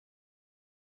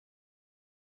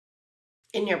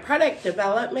In your product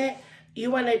development,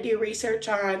 you want to do research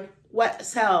on what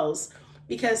sells,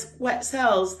 because what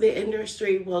sells, the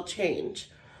industry will change.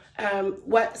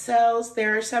 What sells,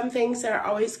 there are some things that are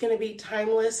always going to be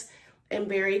timeless and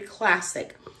very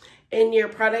classic. In your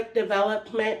product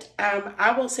development,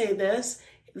 I will say this,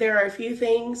 there are a few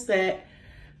things that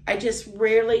I just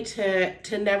rarely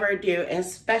to never do,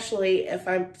 especially if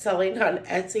I'm selling on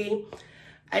Etsy.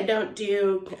 I don't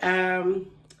do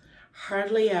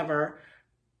hardly ever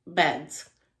beds.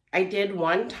 I did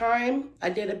one time. I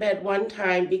did a bed one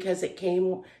time because it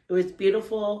was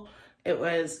beautiful. It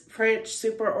was French,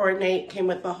 super ornate, came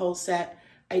with the whole set.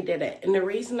 I did it. And the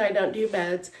reason I don't do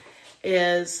beds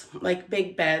is like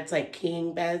big beds, like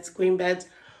king beds, queen beds.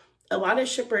 A lot of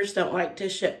shippers don't like to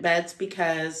ship beds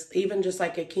because even just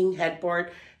like a king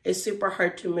headboard is super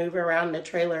hard to move around the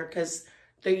trailer because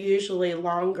they're usually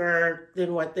longer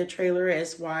than what the trailer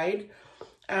is wide.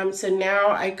 So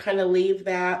now I kind of leave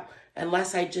that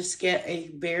unless I just get a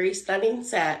very stunning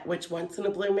set, which once in a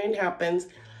blue moon happens.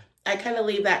 I kind of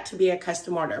leave that to be a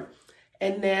custom order.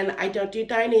 And then I don't do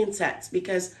dining sets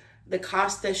because the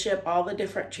cost to ship all the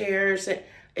different chairs,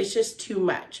 it's just too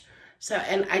much. So,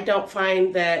 and I don't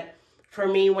find that for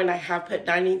me, when I have put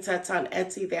dining sets on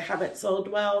Etsy, they haven't sold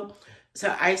well.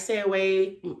 So I stay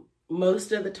away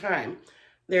most of the time.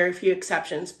 There are a few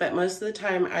exceptions, but most of the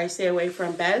time I stay away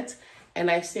from beds and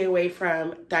I stay away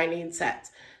from dining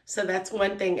sets. So that's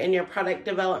one thing in your product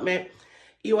development.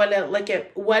 You want to look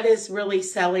at what is really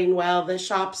selling well. The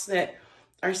shops that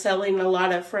are selling a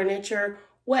lot of furniture,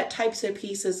 what types of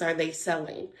pieces are they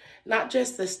selling? Not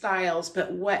just the styles,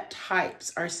 but what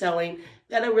types are selling.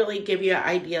 That'll really give you an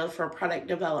idea for product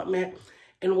development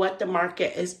and what the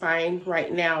market is buying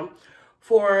right now.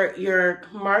 For your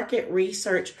market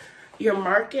research, your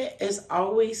market is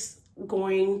always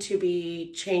going to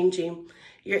be changing.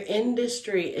 Your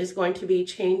industry is going to be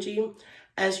changing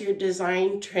as your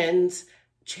design trends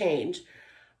change.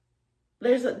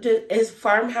 Is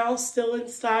farmhouse still in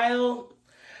style?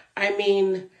 I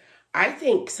mean, I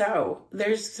think so.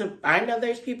 I know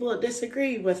there's people that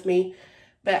disagree with me,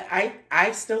 but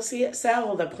I still see it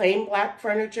sell. The plain black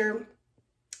furniture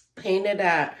painted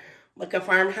like a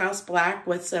farmhouse black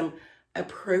with some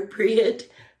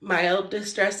appropriate mild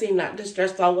distressing, not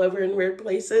distressed all over in weird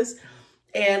places.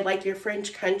 And like your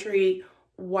French country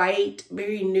white,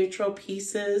 very neutral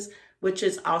pieces, which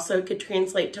is also could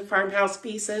translate to farmhouse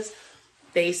pieces.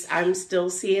 I'm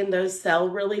still seeing those sell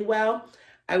really well.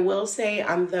 I will say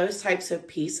on those types of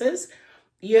pieces,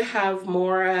 you have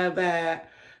more of a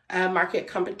market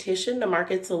competition. The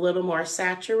market's a little more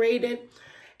saturated.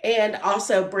 And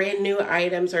also brand new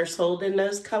items are sold in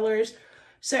those colors.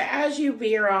 So as you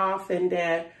veer off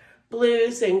into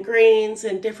blues and greens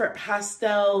and different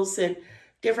pastels and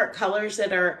different colors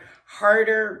that are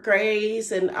harder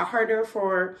grays and harder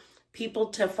for people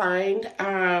to find,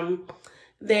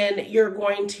 then you're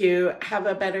going to have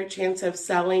a better chance of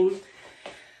selling.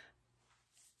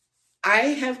 I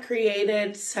have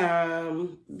created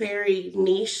some very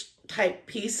niche type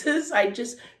pieces.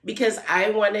 Because I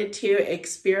wanted to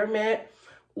experiment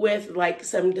with like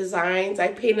some designs. I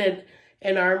painted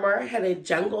an armor, had a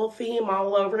jungle theme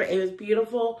all over. It was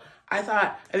beautiful. I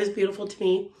thought it was beautiful to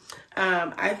me.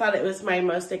 I thought it was my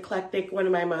most eclectic, one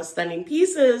of my most stunning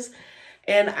pieces.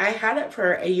 And I had it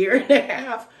for a year and a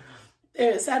half.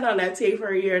 It sat on Etsy for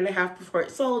a year and a half before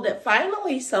it sold. It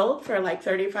finally sold for like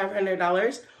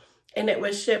 $3,500 and it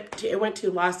was shipped, it went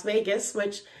to Las Vegas,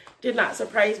 which did not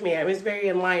surprise me. It was very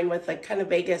in line with the kind of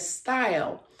Vegas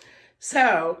style.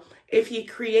 So if you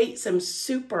create some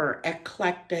super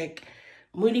eclectic,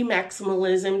 moody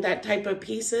maximalism, that type of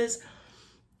pieces,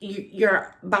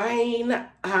 your buying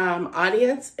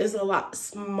audience is a lot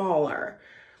smaller.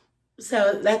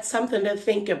 So that's something to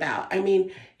think about. I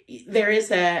mean, there is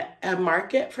a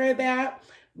market for that,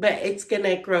 but it's going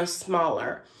to grow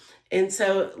smaller. And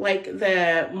so like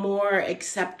the more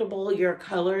acceptable your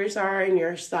colors are and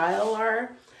your style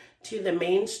are to the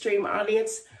mainstream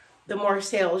audience, the more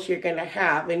sales you're going to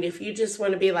have. And if you just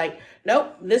want to be like,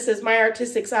 nope, this is my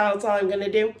artistic style, that's all I'm going to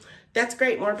do, that's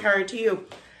great, more power to you.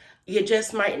 You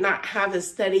just might not have as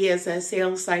steady as a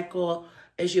sales cycle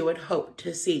as you would hope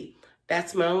to see.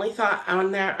 That's my only thought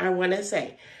on that. I want to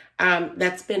say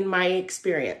that's been my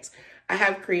experience. I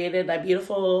have created a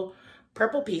beautiful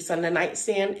purple piece on the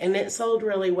nightstand and it sold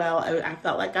really well. I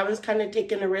felt like I was kind of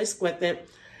taking a risk with it,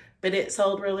 but it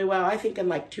sold really well. I think in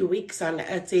like 2 weeks on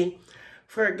Etsy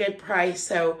for a good price.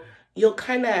 So you'll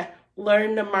kind of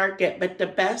learn the market, but the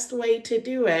best way to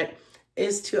do it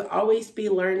is to always be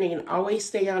learning, always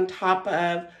stay on top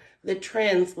of the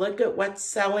trends. Look at what's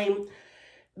selling.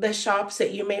 The shops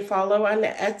that you may follow on the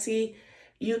Etsy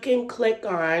you can click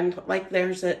on, like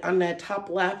there's on the top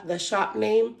left, the shop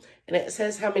name, and it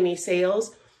says how many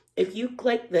sales. If you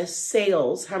click the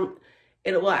sales,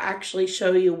 it will actually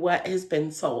show you what has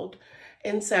been sold.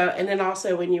 And then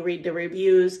also when you read the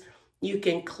reviews, you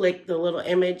can click the little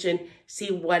image and see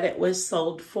what it was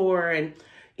sold for, and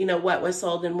what was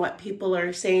sold and what people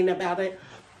are saying about it.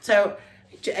 So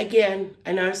again,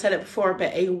 I know I've said it before,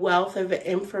 but a wealth of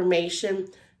information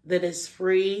that is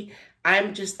free.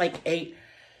 I'm just like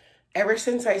ever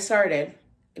since I started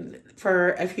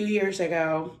for a few years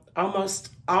ago, almost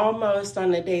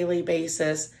on a daily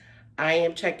basis, I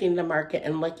am checking the market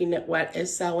and looking at what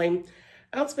is selling.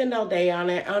 I don't spend all day on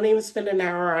it. I don't even spend an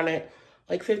hour on it.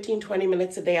 Like 15, 20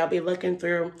 minutes a day, I'll be looking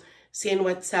through, seeing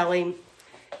what's selling.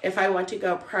 If I want to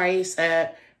go price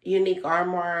a unique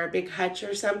armoire or a big hutch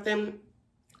or something,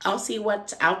 I'll see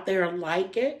what's out there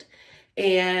like it,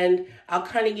 and I'll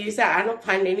kind of use that. I don't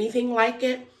find anything like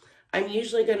it. I'm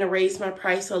usually going to raise my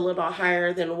price a little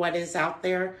higher than what is out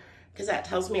there, because that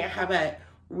tells me I have a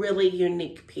really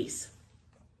unique piece.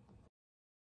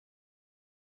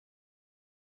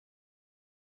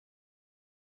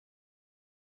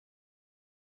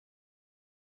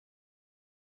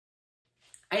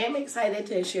 I am excited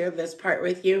to share this part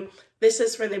with you. This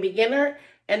is for the beginner,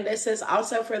 and this is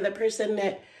also for the person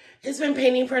that has been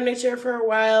painting furniture for a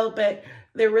while, but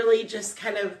they're really just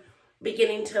kind of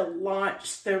beginning to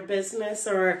launch their business,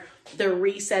 or they're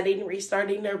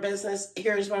restarting their business.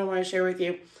 Here's what I want to share with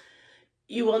you.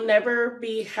 You will never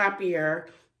be happier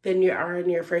than you are in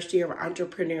your first year of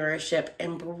entrepreneurship.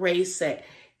 Embrace it.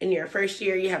 In your first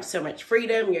year, you have so much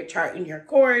freedom. You're charting your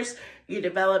course. You're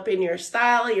developing your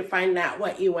style. You're finding out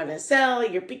what you want to sell.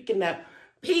 You're picking up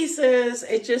pieces.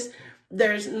 It's just,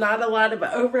 there's not a lot of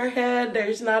overhead.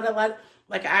 There's not a lot.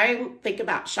 Like, I think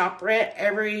about shop rent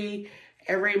every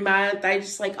month. I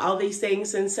just like all these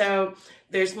things. And so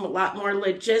there's a lot more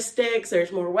logistics.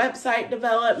 There's more website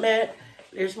development.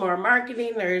 There's more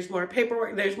marketing. There's more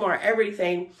paperwork. There's more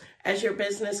everything as your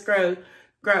business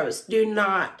grows. Do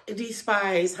not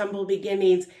despise humble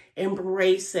beginnings.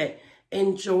 Embrace it.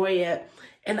 Enjoy it.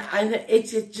 And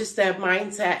it's just a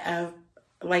mindset of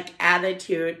like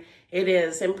attitude. It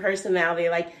is, and personality.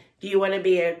 Like, do you want to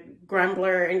be a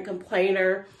grumbler and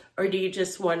complainer, or do you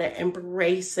just want to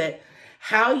embrace it?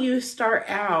 How you start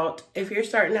out, if you're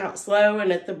starting out slow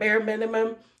and at the bare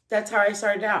minimum, that's how I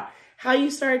started out. How you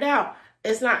started out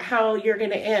is not how you're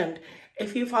going to end.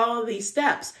 If you follow these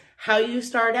steps, how you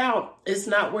start out is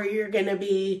not where you're going to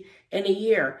be in a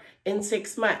year, in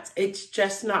 6 months. It's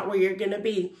just not where you're going to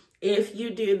be if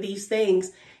you do these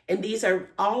things. And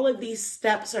all of these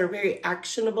steps are very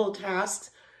actionable tasks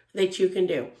that you can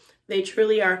do. They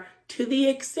truly are, to the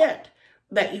extent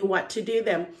that you want to do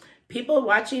them. People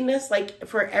watching this, like,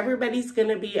 for everybody's going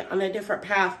to be on a different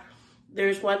path.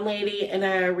 There's one lady in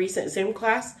a recent Zoom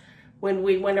class, when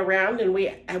we went around and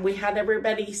we had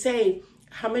everybody say,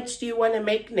 how much do you want to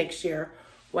make next year?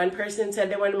 One person said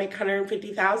they want to make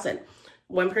 $150,000.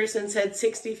 One person said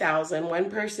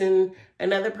 $60,000.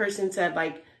 Another person said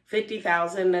like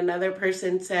 $50,000. Another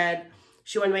person said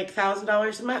she wanted to make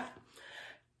 $1,000 a month.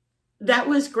 That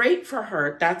was great for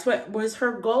her. That's what was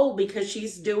her goal, because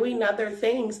she's doing other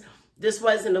things. This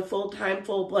wasn't a full-time,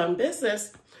 full-blown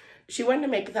business. She wanted to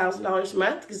make $1,000 a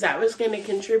month because that was going to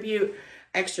contribute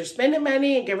extra spending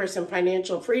money and give her some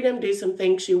financial freedom, do some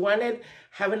things she wanted,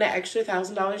 having an extra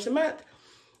 $1,000 a month.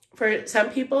 For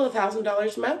some people,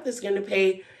 $1,000 a month is going to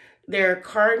pay their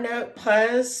car note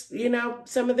plus,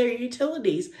 some of their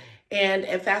utilities. And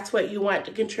if that's what you want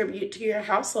to contribute to your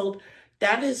household,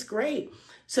 that is great.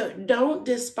 So don't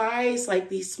despise like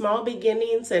these small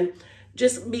beginnings, and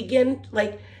just begin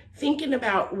like thinking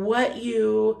about what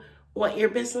you want your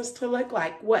business to look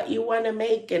like, what you want to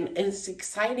make, and it's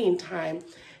exciting time.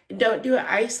 Don't do it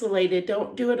isolated.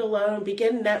 Don't do it alone.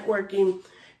 Begin networking,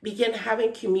 begin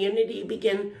having community,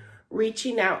 begin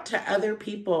reaching out to other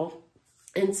people.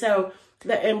 And so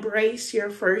embrace your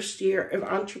first year of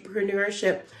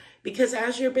entrepreneurship, because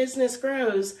as your business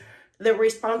grows, the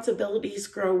responsibilities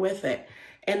grow with it.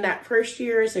 And that first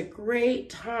year is a great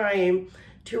time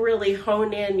to really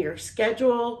hone in your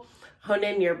schedule, hone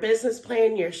in your business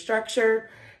plan, your structure,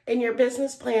 and your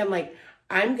business plan. Like,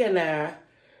 I'm gonna,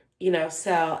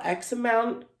 sell X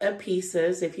amount of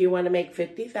pieces. If you want to make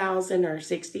 50,000 or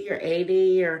 60 or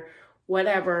 80 or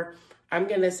whatever, I'm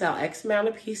gonna sell X amount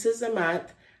of pieces a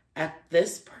month at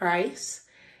this price,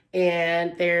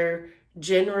 and they're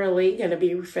generally gonna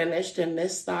be finished in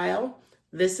this style.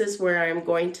 This is where I'm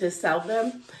going to sell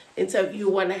them. And so if you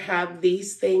want to have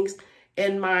these things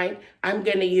in mind, I'm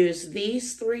going to use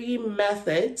these 3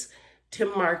 methods to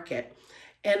market.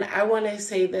 And I want to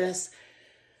say this,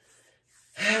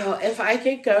 Oh, if I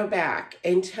could go back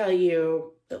and tell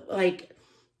you, like,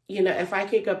 if I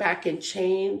could go back and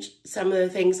change some of the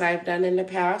things I've done in the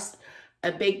past,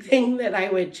 a big thing that I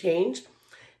would change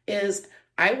is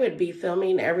I would be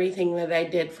filming everything that I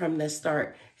did from the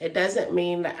start. It doesn't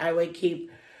mean that I would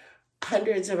keep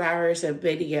hundreds of hours of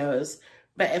videos,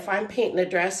 but if I'm painting a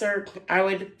dresser, I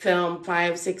would film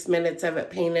 5-6 minutes of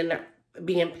it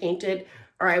being painted,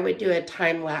 or I would do a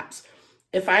time lapse.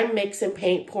 If I'm mixing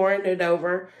paint, pouring it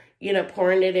over,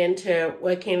 pouring it into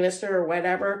a canister or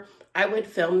whatever, I would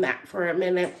film that for a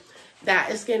minute.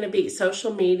 That is going to be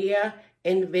social media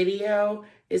and video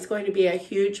is going to be a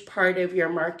huge part of your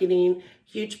marketing,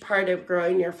 huge part of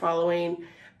growing your following,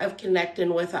 of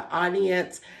connecting with an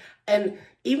audience. And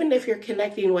even if you're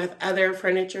connecting with other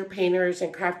furniture painters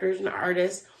and crafters and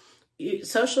artists,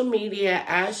 social media,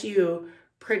 as you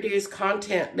produce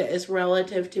content that is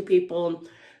relative to people,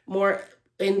 more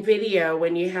in video,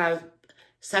 when you have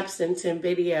substance in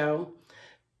video,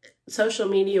 social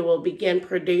media will begin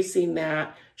producing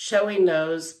that, showing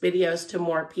those videos to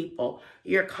more people,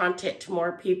 your content to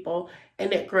more people,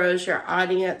 and it grows your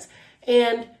audience.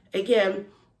 And again,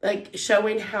 like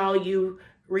showing how you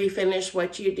refinish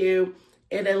what you do,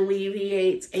 it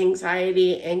alleviates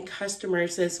anxiety and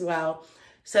customers as well.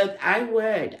 So I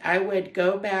would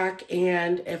go back,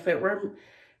 and if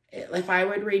I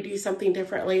would redo something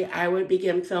differently, I would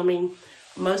begin filming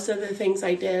most of the things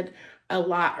I did a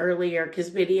lot earlier, because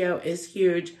video is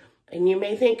huge. And you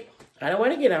may think, I don't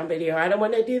want to get on video. I don't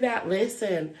want to do that.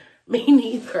 Listen, me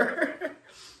neither.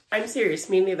 I'm serious,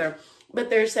 me neither. But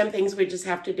there's some things we just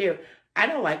have to do. I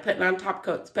don't like putting on top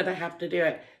coats, but I have to do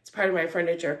it. It's part of my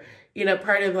furniture.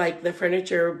 Part of like the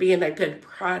furniture being a good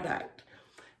product.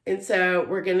 And so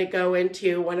we're going to go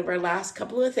into one of our last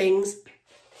couple of things.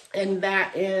 And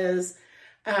that is,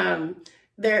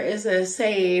 there is a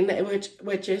saying,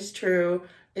 which is true,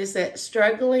 is that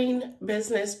struggling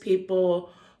business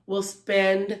people will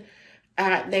spend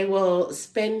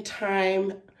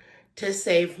time to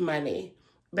save money.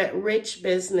 But rich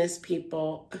business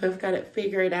people who've got it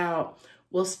figured out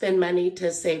will spend money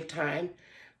to save time.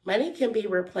 Money can be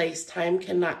replaced. Time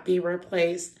cannot be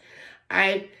replaced.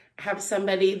 I have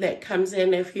somebody that comes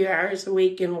in a few hours a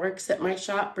week and works at my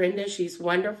shop. Brenda, she's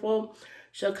wonderful.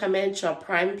 She'll come in, she'll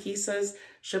prime pieces.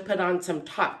 She'll put on some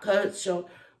top coats. She'll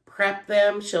prep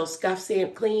them. She'll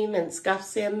clean and scuff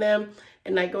sand them.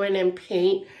 And I go in and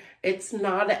paint.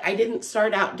 I didn't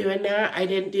start out doing that. I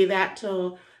didn't do that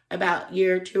till about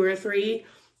year 2 or 3.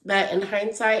 But in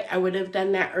hindsight, I would have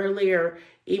done that earlier.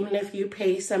 Even if you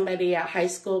pay somebody, a high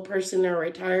school person or a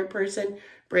retired person,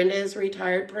 Brenda is a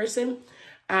retired person.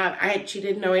 She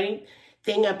didn't know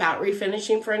anything about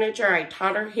refinishing furniture. I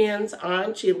taught her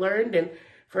hands-on. She learned, and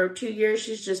for 2 years,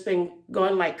 she's just been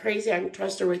going like crazy. I can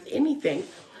trust her with anything.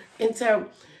 And so,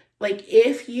 like,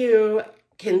 if you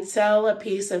can sell a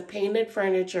piece of painted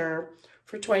furniture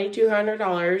for $2,200,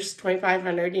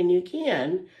 $2,500, and you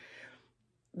can,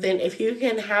 then if you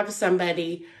can have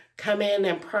somebody come in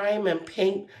and prime and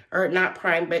paint, or not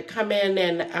prime, but come in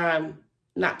and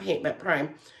not paint, but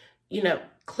prime,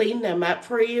 clean them up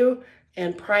for you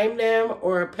and prime them,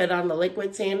 or put on the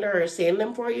liquid sander or sand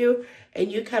them for you,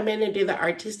 and you come in and do the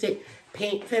artistic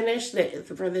paint finish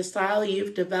for the style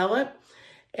you've developed.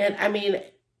 And I mean,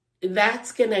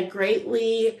 that's going to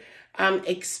greatly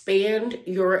expand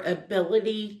your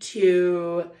ability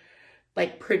to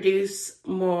like produce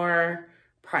more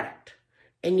product.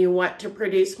 And you want to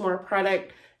produce more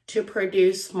product to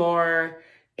produce more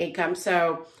income.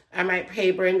 So I might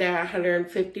pay Brenda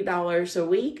 $150 a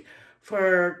week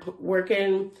for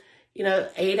working,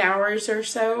 8 hours or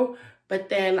so. But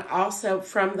then also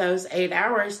from those 8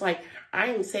 hours, like, I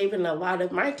am saving a lot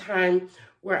of my time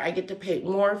where I get to paint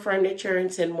more furniture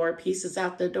and send more pieces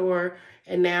out the door,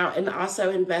 and also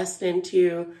invest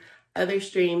into other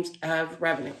streams of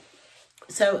revenue.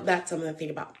 So that's something to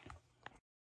think about.